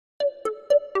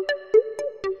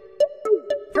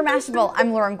For Mashable,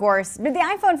 I'm Lauren Gorse. Did the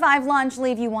iPhone 5 launch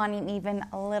leave you wanting even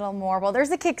a little more? Well,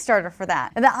 there's a Kickstarter for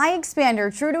that. The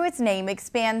iXpander, true to its name,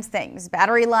 expands things: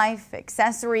 battery life,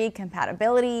 accessory,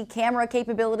 compatibility, camera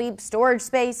capability, storage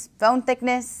space, phone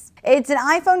thickness. It's an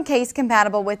iPhone case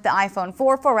compatible with the iPhone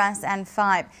 4, 4S, and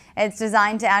 5. It's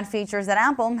designed to add features that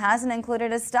Apple hasn't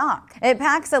included as stock. It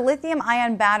packs a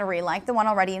lithium-ion battery like the one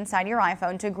already inside your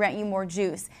iPhone to grant you more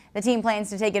juice. The team plans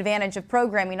to take advantage of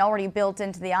programming already built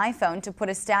into the iPhone to put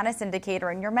a status indicator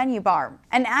in your menu bar.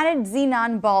 An added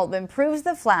xenon bulb improves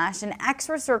the flash, and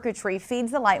extra circuitry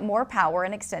feeds the light more power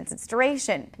and extends its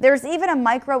duration. There's even a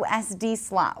micro SD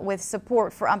slot with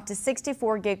support for up to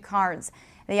 64 gig cards.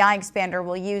 The iXpander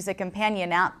will use a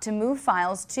companion app to move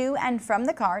files to and from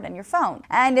the card on your phone.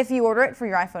 And if you order it for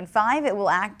your iPhone 5, it will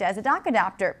act as a dock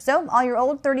adapter. So all your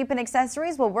old 30-pin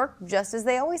accessories will work just as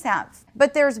they always have.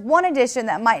 But there's one addition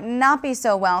that might not be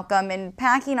so welcome. In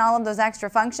packing all of those extra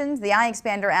functions, the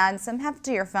iXpander adds some heft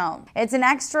to your phone. It's an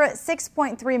extra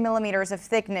 6.3 millimeters of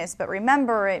thickness, but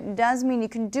remember, it does mean you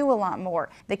can do a lot more.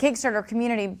 The Kickstarter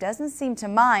community doesn't seem to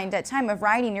mind. At time of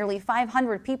writing, nearly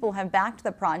 500 people have backed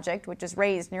the project, which has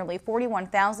raised nearly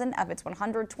 $41,000 of its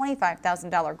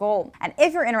 $125,000 goal. And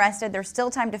if you're interested, there's still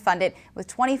time to fund it with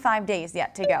 25 days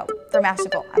yet to go. For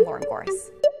Mashable, I'm Lauren Gorse.